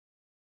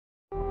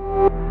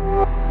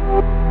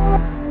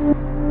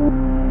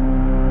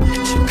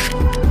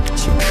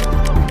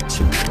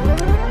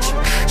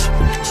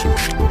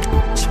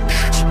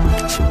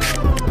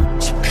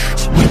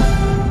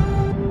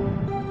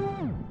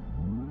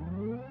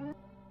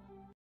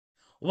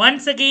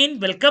Once again,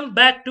 welcome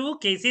back to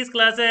KC's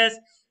Classes.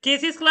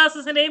 KC's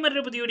Classes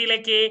മറ്റൊരു പുതിയ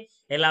വീഡിയോയിലേക്ക്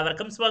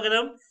എല്ലാവർക്കും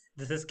സ്വാഗതം.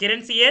 This is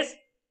Kiran CS.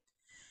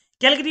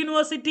 Calicut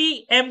University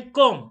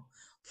MCOM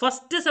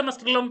first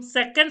സെമസ്റ്ററിലും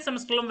second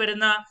സെമസ്റ്ററിലും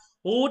വരുന്ന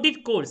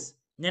ഓഡിറ്റ് കോഴ്സ്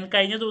ഞാൻ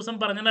കഴിഞ്ഞ ദിവസം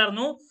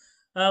പറഞ്ഞിട്ടുണ്ടായിരുന്നു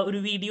ഒരു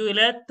വീഡിയോയിൽ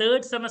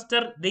തേർഡ്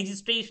സെമസ്റ്റർ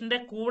രജിസ്ട്രേഷൻ്റെ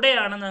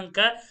കൂടെയാണ്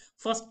നിങ്ങൾക്ക്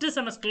ഫസ്റ്റ്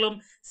സെമസ്റ്ററിലും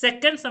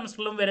സെക്കൻഡ്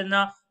സെമസ്റ്ററിലും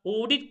വരുന്ന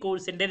ഓഡിറ്റ്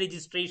കോഴ്സിൻ്റെ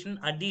രജിസ്ട്രേഷൻ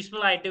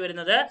അഡീഷണൽ ആയിട്ട്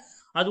വരുന്നത്.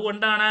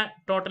 അതുകൊണ്ടാണ്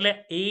ടോട്ടൽ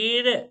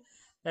 7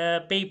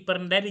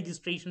 പേപ്പറിൻ്റെ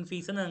രജിസ്ട്രേഷൻ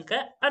ഫീസ് നിങ്ങൾക്ക്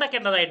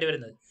അടയ്ക്കേണ്ടതായിട്ട്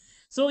വരുന്നത്.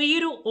 സോ ഈ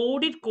ഒരു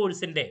ഓഡിറ്റ്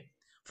കോഴ്സിൻ്റെ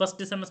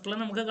ഫസ്റ്റ് സെമസ്റ്ററിൽ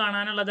നമുക്ക്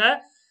കാണാനുള്ളത്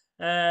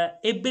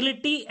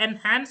എബിലിറ്റി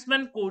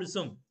എൻഹാൻസ്മെൻറ്റ്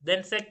കോഴ്സും ദെൻ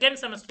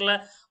സെക്കൻഡ് സെമസ്റ്ററിൽ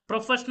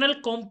പ്രൊഫഷണൽ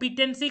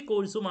കോമ്പിറ്റൻസി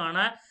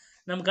കോഴ്സുമാണ്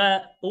നമുക്ക്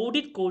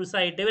ഓഡിറ്റ്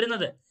കോഴ്സായിട്ട്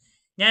വരുന്നത്.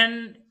 ഞാൻ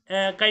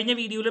കഴിഞ്ഞ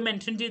വീഡിയോയിൽ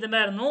മെൻഷൻ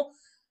ചെയ്തിട്ടുണ്ടായിരുന്നു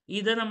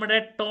ഇത് നമ്മുടെ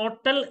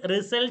ടോട്ടൽ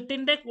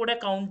റിസൾട്ടിൻ്റെ കൂടെ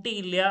കൗണ്ട്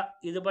ചെയ്യില്ല,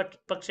 ഇത്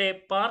പക്ഷേ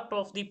പാർട്ട്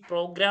ഓഫ് ദി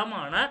പ്രോഗ്രാം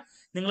ആണ്.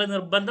 നിങ്ങൾ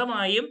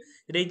നിർബന്ധമായും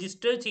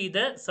രജിസ്റ്റർ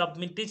ചെയ്ത്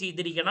സബ്മിറ്റ്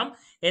ചെയ്തിരിക്കണം,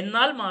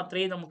 എന്നാൽ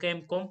മാത്രമേ നമുക്ക്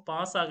MCOM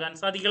പാസ്സാകാൻ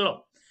സാധിക്കുള്ളൂ.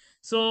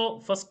 സോ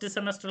ഫസ്റ്റ്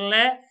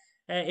സെമസ്റ്ററിലെ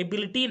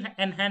എബിലിറ്റി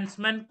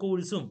എൻഹാൻസ്മെൻറ്റ്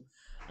കോഴ്സും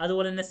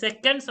അതുപോലെ തന്നെ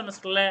സെക്കൻഡ്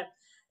സെമസ്റ്ററിലെ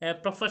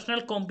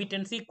പ്രൊഫഷണൽ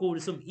കോമ്പിറ്റൻസി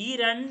കോഴ്സും ഈ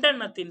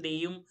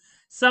രണ്ടെണ്ണത്തിൻ്റെയും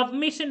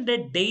സബ്മിഷൻ്റെ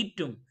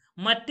ഡേറ്റും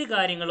മറ്റ്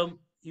കാര്യങ്ങളും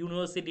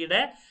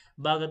യൂണിവേഴ്സിറ്റിയുടെ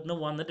ഭാഗത്ത് നിന്ന്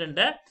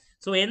വന്നിട്ടുണ്ട്.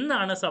 സോ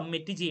എന്നാണ്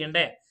സബ്മിറ്റ്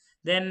ചെയ്യേണ്ടത്,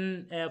 ദെൻ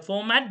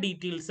ഫോമാറ്റ്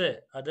ഡീറ്റെയിൽസ്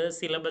അത്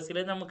സിലബസിൽ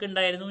നമുക്ക്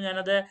ഉണ്ടായിരുന്നു,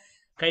 ഞാനത്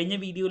കഴിഞ്ഞ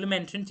വീഡിയോയിൽ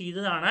മെൻഷൻ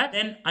ചെയ്തതാണ്.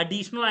 ദെൻ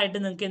അഡീഷണൽ ആയിട്ട്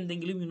നിങ്ങൾക്ക്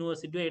എന്തെങ്കിലും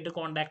യൂണിവേഴ്സിറ്റിയുമായിട്ട്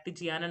കോൺടാക്ട്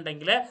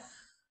ചെയ്യാനുണ്ടെങ്കിൽ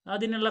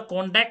അതിനുള്ള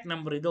കോൺടാക്ട്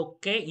നമ്പർ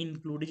ഇതൊക്കെ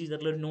ഇൻക്ലൂഡ്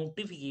ചെയ്തിട്ടുള്ള ഒരു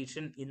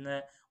നോട്ടിഫിക്കേഷൻ ഇന്ന്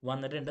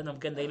വന്നിട്ടുണ്ട്.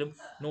 നമുക്ക് എന്തെങ്കിലും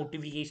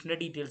നോട്ടിഫിക്കേഷൻ്റെ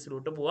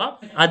ഡീറ്റെയിൽസിലോട്ട് പോവാം.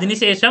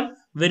 അതിനുശേഷം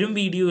വരും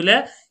വീഡിയോയിൽ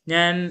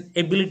ഞാൻ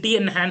എബിലിറ്റി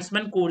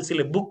എൻഹാൻസ്മെൻറ്റ് കോഴ്സിൽ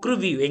ബുക്ക്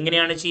റിവ്യൂ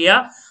എങ്ങനെയാണ് ചെയ്യുക,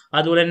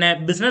 അതുപോലെ തന്നെ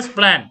business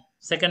plan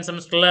second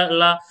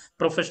സെമസ്റ്ററിലുള്ള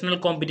professional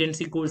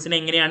competency കോഴ്സിന്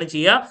എങ്ങനെയാണ്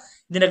ചെയ്യുക,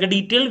 ഇതിനൊക്കെ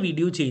ഡീറ്റെയിൽ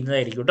വീഡിയോ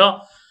ചെയ്യുന്നതായിരിക്കും കേട്ടോ.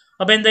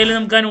 അപ്പോൾ എന്തായാലും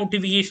നമുക്ക് ആ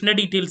നോട്ടിഫിക്കേഷൻ്റെ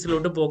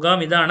ഡീറ്റെയിൽസിലോട്ട് പോകാം.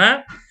 ഇതാണ്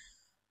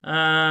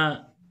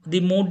the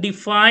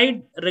modified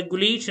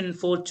regulation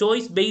for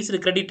choice-based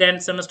credit and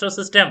semester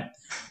system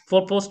for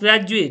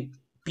postgraduate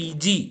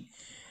PG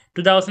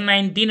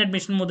 2019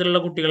 admission മുതലുള്ള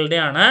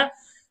കുട്ടികളുടെയാണ്.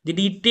 The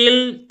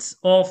details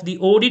of the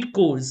audit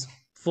course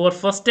for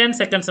first and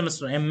second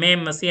semester MA,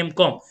 MSc,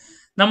 MCOM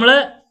നമ്മൾ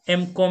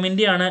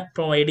MCOMൻ്റെ ആണ്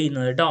പ്രൊവൈഡ്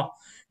ചെയ്യുന്നത് കേട്ടോ.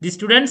 The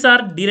students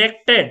are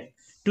directed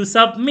to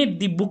submit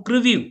the book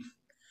review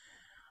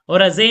or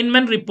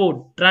assignment report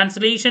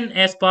translation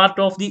as part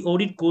of the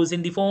audit course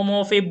in the form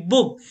of a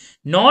book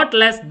not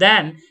less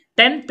than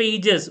 10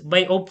 pages by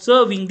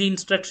observing the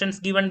instructions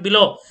given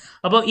below.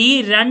 അപ്പോൾ ഈ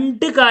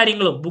രണ്ട്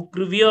കാര്യങ്ങളും book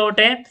review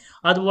ആവട്ടെ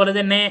അതുപോലെ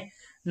തന്നെ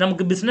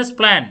നമുക്ക് business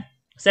plan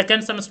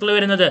second സെമസ്റ്ററിൽ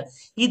വരുന്നത്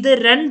ഇത്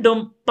രണ്ടും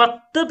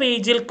 10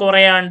 പേജിൽ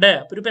കുറയാണ്ട്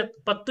ഒരു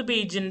 10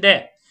 പേജിൻ്റെ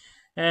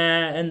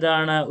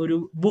എന്താണ് ഒരു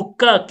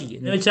ബുക്കാക്കി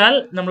എന്ന് വെച്ചാൽ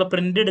നമ്മൾ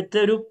പ്രിൻ്റ് എടുത്ത്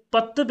ഒരു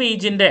 10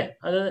 പേജിൻ്റെ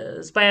അത്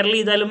സ്പൈറൽ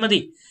ചെയ്താലും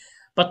മതി,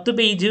 10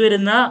 പേജ്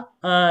വരുന്ന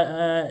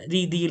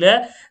രീതിയിൽ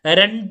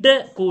രണ്ട്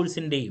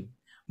കോഴ്സിൻ്റെയും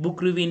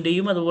ബുക്ക്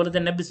റിവ്യൂവിൻ്റെയും അതുപോലെ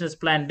തന്നെ ബിസിനസ്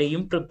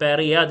പ്ലാനിൻ്റെയും പ്രിപ്പയർ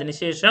ചെയ്യുക.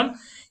 അതിനുശേഷം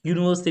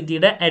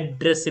യൂണിവേഴ്സിറ്റിയുടെ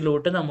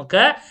അഡ്രസ്സിലോട്ട്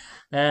നമുക്ക്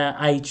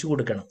അയച്ചു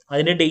കൊടുക്കണം.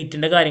 അതിൻ്റെ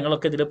ഡേറ്റിൻ്റെ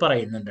കാര്യങ്ങളൊക്കെ ഇതിൽ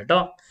പറയുന്നുണ്ട് കേട്ടോ.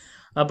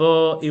 അപ്പോൾ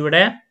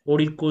ഇവിടെ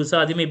ഓഡിറ്റ് കോഴ്സ്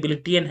ആദ്യം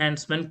എബിലിറ്റി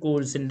എൻഹാൻസ്മെൻറ്റ്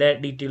കോഴ്സിൻ്റെ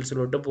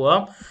ഡീറ്റെയിൽസിലോട്ട്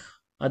പോവാം.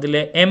 അതിൽ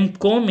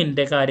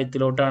MCOMൻ്റെ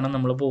കാര്യത്തിലോട്ടാണ്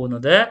നമ്മൾ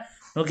പോകുന്നത്.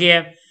 നോക്കിയേ,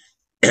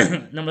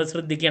 നമ്മൾ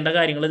ശ്രദ്ധിക്കേണ്ട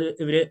കാര്യങ്ങൾ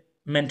ഇവർ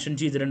മെൻഷൻ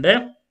ചെയ്തിട്ടുണ്ട്.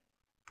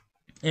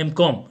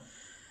 MCOM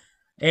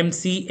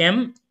MCM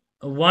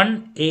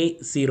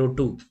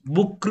 1A02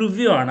 book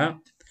review ആണ്.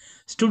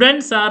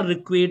 Students are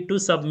required to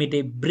submit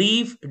A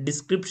brief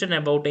description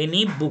about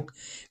any book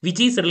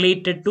which is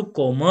related two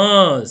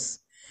commerce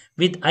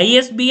with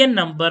ISBN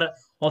number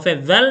of A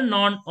well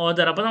known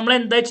author. അപ്പോൾ നമ്മൾ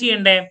എന്താ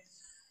ചെയ്യേണ്ടത്,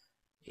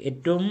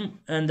 ഏറ്റവും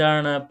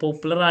എന്താണ്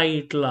പോപ്പുലർ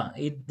ആയിട്ടുള്ള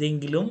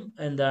ഏതെങ്കിലും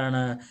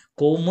എന്താണ്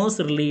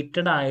കോമേഴ്സ്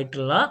റിലേറ്റഡ്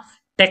ആയിട്ടുള്ള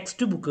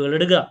ടെക്സ്റ്റ് ബുക്കുകൾ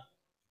എടുക്കുക,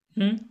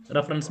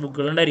 റെഫറൻസ്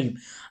ബുക്കുകൾ ഉണ്ടായിരിക്കും.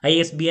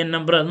 ISBN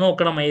നമ്പർ അത്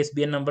നോക്കണം,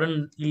 ISBN നമ്പർ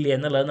ഇല്ല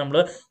എന്നുള്ളത് നമ്മൾ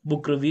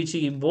ബുക്ക് റിവ്യൂ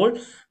ചെയ്യുമ്പോൾ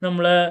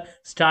നമ്മൾ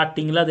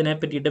സ്റ്റാർട്ടിങ്ങിൽ അതിനെ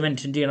പറ്റിയിട്ട്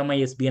മെൻഷൻ ചെയ്യണം.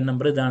 ISBN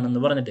നമ്പർ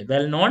ഇതാണെന്ന് പറഞ്ഞിട്ട്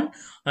വെൽ നോൺ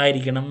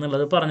ആയിരിക്കണം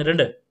എന്നുള്ളത്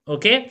പറഞ്ഞിട്ടുണ്ട്.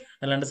 ഓക്കെ,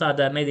 അല്ലാണ്ട്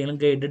സാധാരണ ഏതെങ്കിലും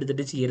ഗൈഡ്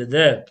എടുത്തിട്ട്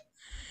ചെയ്യരുത്.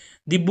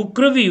 ദി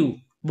ബുക്ക്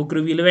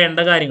റിവ്യൂവിൽ വേണ്ട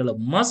കാര്യങ്ങൾ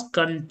must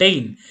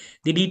contain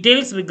the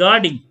details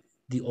regarding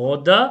the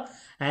author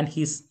and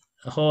his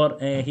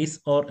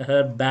or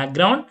her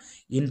background,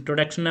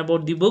 introduction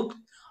about the book,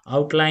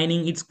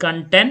 outlining its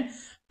content,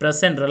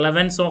 present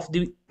relevance of the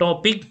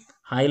topic,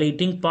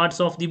 highlighting parts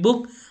of the book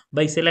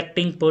by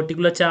selecting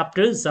particular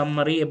chapters,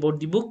 summary about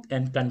the book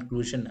and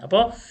conclusion.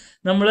 അപ്പോൾ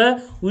നമ്മൾ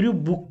ഒരു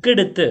book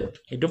എടുത്ത്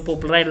ഏറ്റവും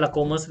popular ആയിട്ടുള്ള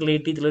commerce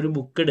relate ചെയ്തിട്ടുള്ള ഒരു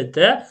book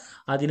എടുത്ത്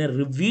അതിനെ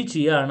റിവ്യൂ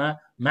ചെയ്യുകയാണ്.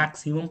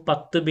 Maximum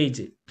 10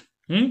 page,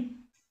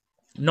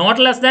 not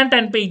less than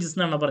 10 pages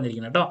എന്നാണ്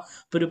പറഞ്ഞിരിക്കുന്നത് കേട്ടോ.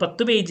 അപ്പോൾ ഒരു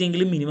 10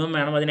 പേജെങ്കിലും മിനിമം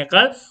വേണം,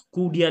 അതിനേക്കാൾ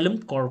കൂടിയാലും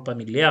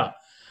കുഴപ്പമില്ല.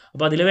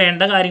 അപ്പോൾ അതിൽ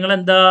വേണ്ട കാര്യങ്ങൾ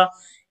എന്താ,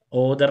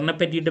 ഓതറിനെ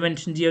പറ്റിയിട്ട്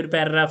മെൻഷൻ ചെയ്യുക ഒരു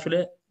പാരഗ്രാഫിൽ,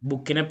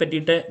 ബുക്കിനെ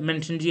പറ്റിയിട്ട്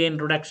മെൻഷൻ ചെയ്യുക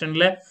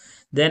ഇൻട്രൊഡക്ഷനിൽ,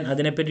 ദെൻ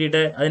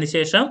അതിനെപ്പറ്റിയിട്ട്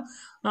അതിനുശേഷം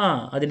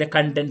അതിൻ്റെ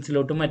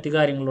കണ്ടൻസിലോട്ടും മറ്റു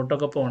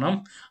കാര്യങ്ങളിലോട്ടൊക്കെ പോകണം.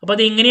 അപ്പോൾ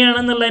അത്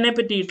എങ്ങനെയാണെന്നുള്ളതിനെ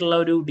പറ്റിയിട്ടുള്ള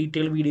ഒരു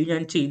ഡീറ്റെയിൽ വീഡിയോ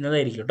ഞാൻ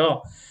ചെയ്യുന്നതായിരിക്കും കേട്ടോ.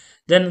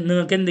 ദെൻ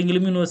നിങ്ങൾക്ക്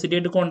എന്തെങ്കിലും യൂണിവേഴ്സിറ്റി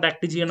ആയിട്ട്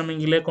കോൺടാക്ട്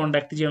ചെയ്യണമെങ്കിൽ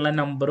കോൺടാക്ട് ചെയ്യാനുള്ള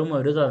നമ്പറും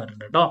അവർ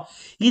തന്നിട്ടുണ്ട് കേട്ടോ.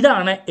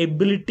 ഇതാണ്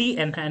എബിലിറ്റി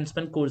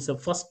എൻഹാൻസ്മെൻറ്റ് കോഴ്സ്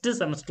ഫസ്റ്റ്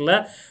സെമസ്റ്ററിൽ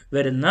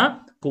വരുന്ന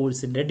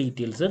കോഴ്സിൻ്റെ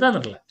ഡീറ്റെയിൽസ്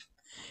തന്നിട്ടുള്ളത്.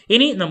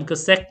 ഇനി നമുക്ക്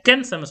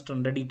സെക്കൻഡ്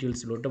സെമസ്റ്ററിൻ്റെ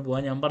ഡീറ്റെയിൽസിലോട്ട്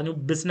പോകാം. ഞാൻ പറഞ്ഞു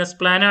ബിസിനസ്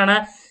പ്ലാനാണ്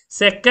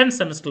സെക്കൻഡ്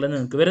സെമസ്റ്ററിൽ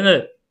നിങ്ങൾക്ക്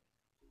വരുന്നത്.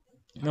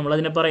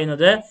 നമ്മളതിനെ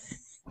പറയുന്നത്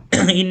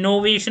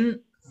innovation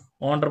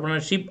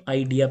entrepreneurship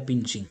idea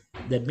pinching.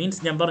 That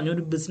means ഞാൻ പറഞ്ഞു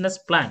ഒരു ബിസിനസ്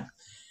പ്ലാൻ,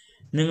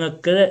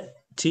 നിങ്ങൾക്ക്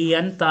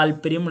ചെയ്യാൻ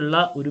താല്പര്യമുള്ള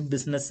ഒരു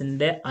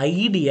ബിസിനസ്സിൻ്റെ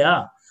ഐഡിയ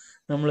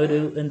നമ്മളൊരു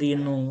എന്ത്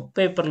ചെയ്യുന്നു,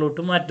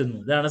 പേപ്പറിലോട്ട് മാറ്റുന്നു.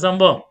 ഇതാണ്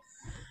സംഭവം.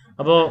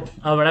 അപ്പോൾ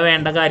അവിടെ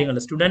വേണ്ട കാര്യങ്ങൾ,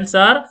 students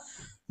are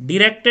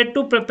directed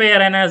to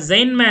prepare an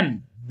assignment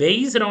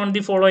based on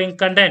the following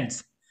contents.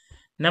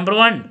 Number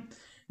 1,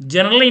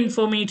 general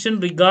information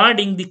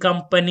regarding the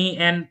company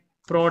and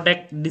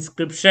product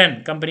description.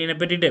 Company ne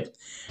pattite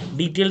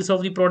details of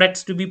the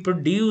products to be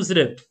produced.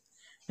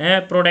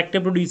 Product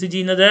produce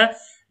ചെയ്യുന്നത്,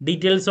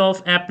 details of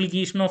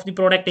application of the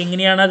product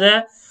എങ്ങനെയാണത്,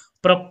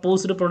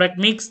 proposed product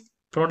mix,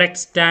 product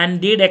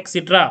standard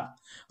etc.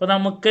 അപ്പോൾ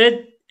നമുക്ക്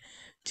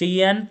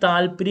ചെയ്യാൻ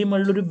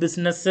താല്പര്യമുള്ളൊരു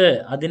business,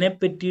 അതിനെ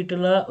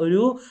പറ്റിയിട്ടുള്ള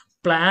ഒരു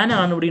plan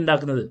ആണ് ഇവിടെ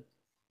ഉണ്ടാക്കുന്നത്.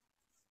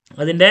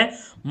 അതിൻ്റെ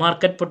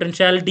മാർക്കറ്റ്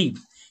പൊട്ടൻഷ്യാലിറ്റി,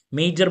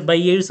 മേജർ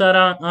ബയേഴ്സ്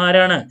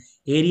ആരാണ്,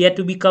 area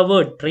to be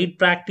covered, trade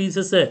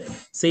practices,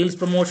 sales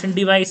promotion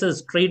devices,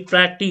 trade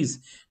practice,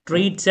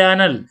 trade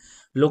channel,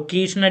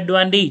 location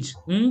advantage,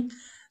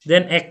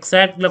 then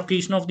exact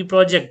location of the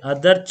project,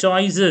 other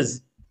choices,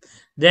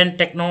 then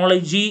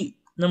technology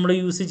നമ്മൾ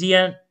use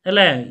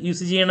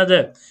ചെയ്യണത്,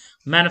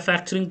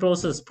 manufacturing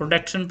process,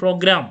 production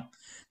programme,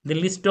 the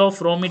list of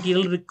raw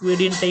material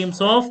required in terms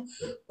of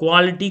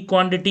quality,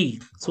 quantity,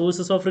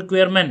 sources of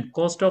requirement,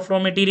 cost of raw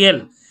material.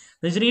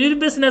 ഒരു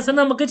business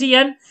നമുക്ക്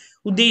ചെയ്യാൻ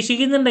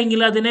ഉദ്ദേശിക്കുന്നുണ്ടെങ്കിൽ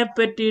അതിനെ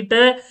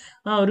പറ്റിയിട്ട്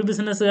ഒരു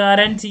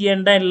ബിസിനസ്സുകാരൻ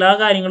ചെയ്യേണ്ട എല്ലാ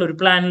കാര്യങ്ങളും, ഒരു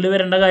പ്ലാനിൽ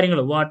വരേണ്ട കാര്യങ്ങൾ,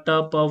 water,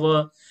 power,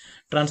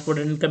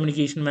 transport and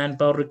communication, man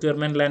power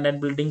requirement, land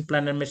and building,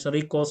 plan and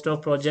machinery, cost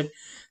of project,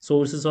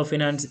 sources of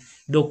finance,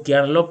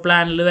 ഇതൊക്കെയാണല്ലോ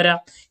പ്ലാനിൽ വരാം.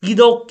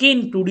 ഇതൊക്കെ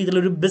ഇൻക്ലൂഡ്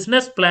ചെയ്തിട്ടുള്ള ഒരു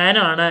ബിസിനസ്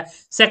പ്ലാനാണ്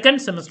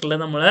സെക്കൻഡ് സെമസ്റ്ററിൽ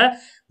നമ്മൾ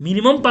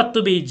മിനിമം 10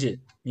 പേജ്,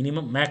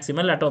 മിനിമം, മാക്സിമം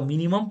അല്ല കേട്ടോ,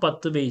 മിനിമം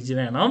 10 പേജ്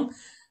വേണം,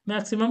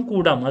 മാക്സിമം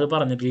കൂടാം, അത്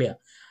പറഞ്ഞിട്ടില്ല,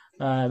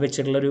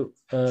 വെച്ചിട്ടുള്ളൊരു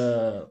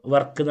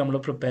വർക്ക് നമ്മൾ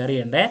പ്രിപ്പയർ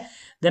ചെയ്യണ്ടേ.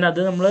 ദെൻ അത്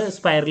നമ്മൾ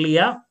സ്പൈറൽ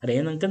ചെയ്യുക,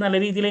 അല്ലെങ്കിൽ നിങ്ങൾക്ക് നല്ല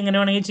രീതിയിൽ എങ്ങനെ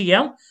വേണമെങ്കിൽ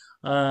ചെയ്യാം.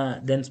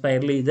 ദെൻ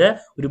സ്പൈറൽ ചെയ്ത്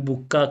ഒരു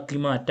ബുക്കാക്കി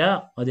മാറ്റാം.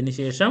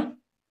 അതിനുശേഷം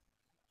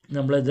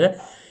നമ്മളിത്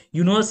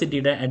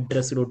യൂണിവേഴ്സിറ്റിയുടെ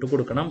അഡ്രസ്സിലോട്ട്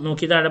കൊടുക്കണം.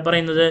 നോക്കി താഴെ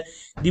പറയുന്നത്,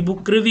 the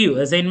book review,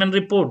 assignment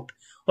report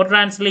or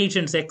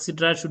translations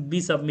etc should be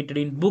submitted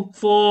in book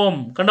form.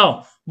 കണ്ടോ,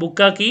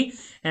 ബുക്കാക്കി,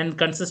 and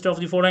consist of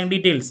the following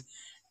details,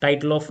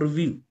 title of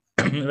review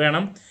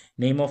വേണം,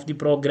 നെയിം ഓഫ് ദി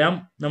പ്രോഗ്രാം,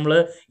 നമ്മൾ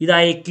ഇത്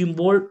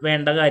അയക്കുമ്പോൾ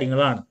വേണ്ട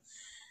കാര്യങ്ങളാണ്.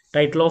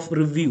 Title of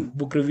review,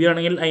 book review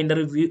ആണെങ്കിൽ അതിൻ്റെ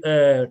review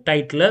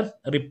title,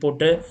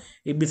 report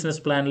ഈ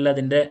ബിസിനസ് പ്ലാനിൽ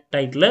അതിൻ്റെ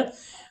ടൈറ്റിൽ,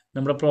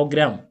 നമ്മുടെ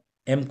പ്രോഗ്രാം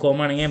M.Com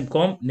ആണെങ്കിൽ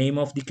M.Com, name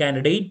of the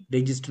candidate,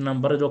 register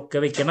number, ഇതൊക്കെ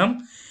വെക്കണം.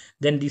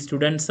 Then the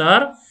students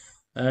are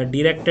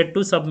directed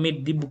to submit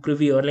the book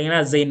review അല്ലെങ്കിൽ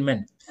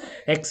assignment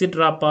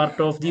etc part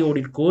of the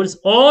audit course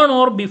on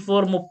or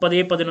before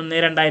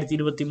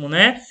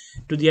 30/11/2023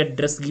 to the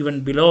address given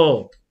below.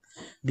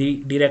 The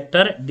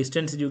director,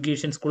 Distance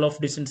Education, School of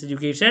Distance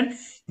Education,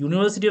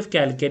 University of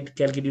Calicut,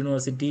 Calicut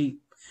University,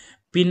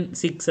 PIN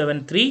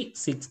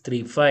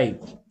 673635.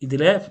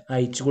 ഇതിൽ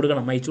അയച്ചു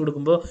കൊടുക്കണം. അയച്ചു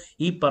കൊടുക്കുമ്പോൾ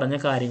ഈ പറഞ്ഞ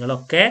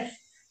കാര്യങ്ങളൊക്കെ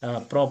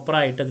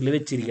പ്രോപ്പറായിട്ട് അതിൽ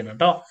വെച്ചിരിക്കണം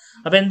കേട്ടോ.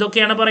 അപ്പോൾ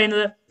എന്തൊക്കെയാണ്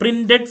പറയുന്നത്,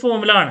 പ്രിന്റഡ്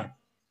ഫോമിലാണ്,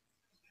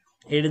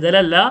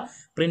 എഴുതലല്ല,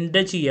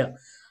 പ്രിന്റ് ചെയ്യുക.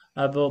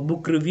 അപ്പോൾ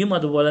ബുക്ക് റിവ്യൂവും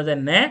അതുപോലെ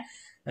തന്നെ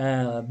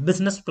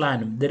ബിസിനസ്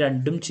പ്ലാനും ഇത്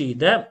രണ്ടും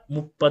ചെയ്ത്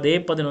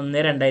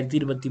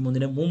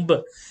 30/11/2023 മുമ്പ്,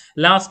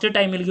 ലാസ്റ്റ്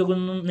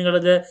ടൈമിലേക്കൊന്നും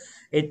നിങ്ങളത്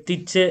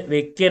എത്തിച്ച്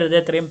വെക്കരുത്,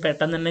 എത്രയും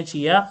പെട്ടെന്ന് തന്നെ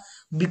ചെയ്യുക.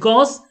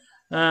 ബിക്കോസ്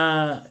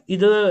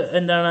ഇത്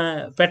എന്താണ്,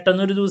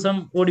 പെട്ടെന്നൊരു ദിവസം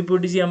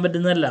ഓടിപ്പോയിട്ട് ചെയ്യാൻ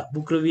പറ്റുന്നതല്ല.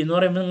 ബുക്ക് റിവ്യൂ എന്ന്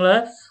പറയുമ്പോൾ നിങ്ങൾ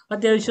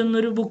അത്യാവശ്യം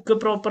ഒരു ബുക്ക്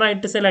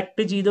പ്രോപ്പറായിട്ട്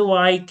സെലക്ട് ചെയ്ത്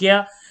വായിക്കുക,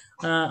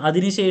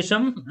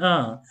 അതിനുശേഷം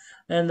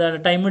എന്താണ്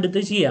ടൈം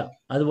എടുത്ത് ചെയ്യുക.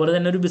 അതുപോലെ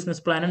തന്നെ ഒരു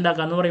ബിസിനസ് പ്ലാൻ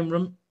ഉണ്ടാക്കാമെന്ന്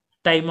പറയുമ്പോഴും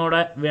ടൈം അവിടെ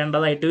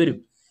വേണ്ടതായിട്ട് വരും.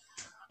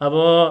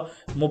 അപ്പോൾ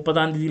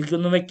 30-ാം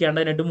തീയതിക്കൊന്നും വെക്കാണ്ട്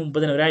അതിനായിട്ട് മുമ്പ്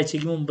തന്നെ,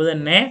 ഒരാഴ്ചയ്ക്ക് മുമ്പ്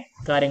തന്നെ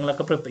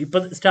കാര്യങ്ങളൊക്കെ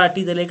ഇപ്പം സ്റ്റാർട്ട്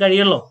ചെയ്താലേ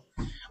കഴിയുള്ളൂ.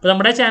 അപ്പോൾ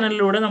നമ്മുടെ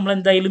ചാനലിലൂടെ നമ്മൾ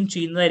എന്തായാലും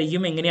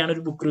ചെയ്യുന്നതായിരിക്കും, എങ്ങനെയാണ്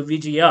ഒരു ബുക്ക് റിവ്യൂ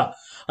ചെയ്യുക,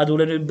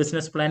 അതുപോലെ ഒരു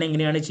ബിസിനസ് പ്ലാൻ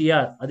എങ്ങനെയാണ്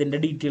ചെയ്യുക, അതിൻ്റെ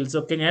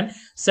ഡീറ്റെയിൽസൊക്കെ ഞാൻ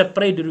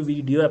സെപ്പറേറ്റ് ഒരു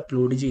വീഡിയോ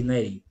അപ്ലോഡ്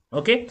ചെയ്യുന്നതായിരിക്കും.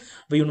 ഓക്കെ,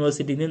 അപ്പോൾ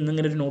യൂണിവേഴ്സിറ്റിയിൽ നിന്ന്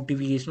ഇങ്ങനെ ഒരു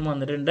നോട്ടിഫിക്കേഷൻ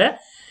വന്നിട്ടുണ്ട്.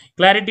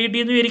 ക്ലാരിറ്റി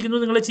കിട്ടിയെന്ന് വിചാരിക്കുന്നു.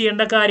 നിങ്ങൾ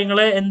ചെയ്യേണ്ട കാര്യങ്ങൾ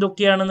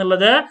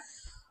എന്തൊക്കെയാണെന്നുള്ളത്.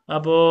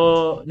 അപ്പോൾ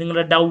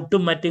നിങ്ങളുടെ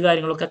ഡൗട്ടും മറ്റു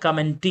കാര്യങ്ങളൊക്കെ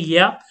കമൻറ്റ്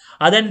ചെയ്യുക.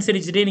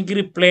 അതനുസരിച്ചിട്ട് എനിക്ക്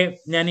റിപ്ലൈ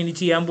ഞാൻ ഇനി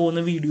ചെയ്യാൻ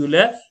പോകുന്ന വീഡിയോയിൽ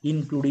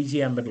ഇൻക്ലൂഡ്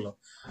ചെയ്യാൻ പറ്റുള്ളൂ.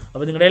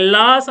 അപ്പോൾ നിങ്ങളുടെ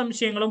എല്ലാ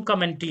സംശയങ്ങളും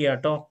കമൻറ്റ് ചെയ്യുക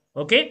കേട്ടോ.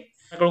 ഓക്കെ,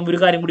 ഒരു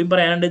കാര്യം കൂടി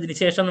പറയാനുണ്ട്. ഇതിന്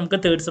ശേഷം നമുക്ക്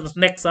തേർഡ്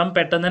സെമസ്റ്ററിൻ്റെ എക്സാം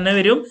പെട്ടെന്ന് തന്നെ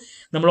വരും.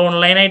 നമ്മൾ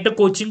ഓൺലൈനായിട്ട്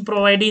കോച്ചിങ്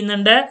പ്രൊവൈഡ്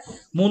ചെയ്യുന്നുണ്ട്.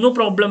 3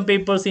 problem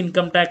papers,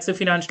 income tax,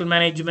 financial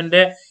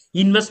management,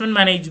 investment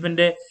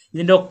management,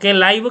 ഇതിന്റെ ഒക്കെ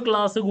ലൈവ്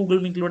ക്ലാസ്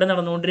ഗൂഗിൾ മീറ്റിലൂടെ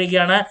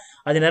നടന്നുകൊണ്ടിരിക്കുകയാണ്.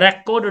 അതിന്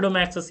റെക്കോർഡിടും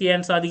ആക്സസ്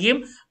ചെയ്യാൻ സാധിക്കും.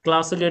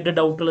 ക്ലാസ് കേട്ട്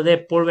ഡൗട്ട് ഉള്ളത്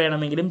എപ്പോൾ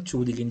വേണമെങ്കിലും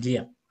ചോദിക്കുകയും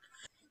ചെയ്യാം.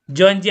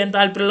 ജോയിൻ ചെയ്യാൻ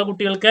താല്പര്യമുള്ള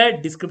കുട്ടികൾക്ക്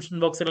ഡിസ്ക്രിപ്ഷൻ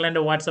ബോക്സിൽ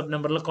എൻ്റെ വാട്സ്ആപ്പ്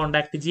നമ്പറിൽ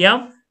കോൺടാക്ട്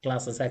ചെയ്യാം,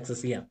 ക്ലാസ്സസ്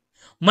ആക്സസ് ചെയ്യാം.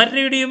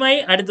 മറ്റൊരു വീഡിയോയുമായി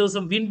അടുത്ത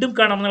ദിവസം വീണ്ടും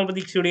കാണാമെന്നുള്ള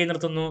പ്രതീക്ഷയോടെ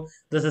നിർത്തുന്നു.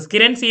 This is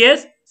Kiran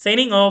CS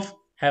signing off.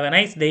 Have A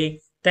nice day.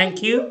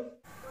 Thank you.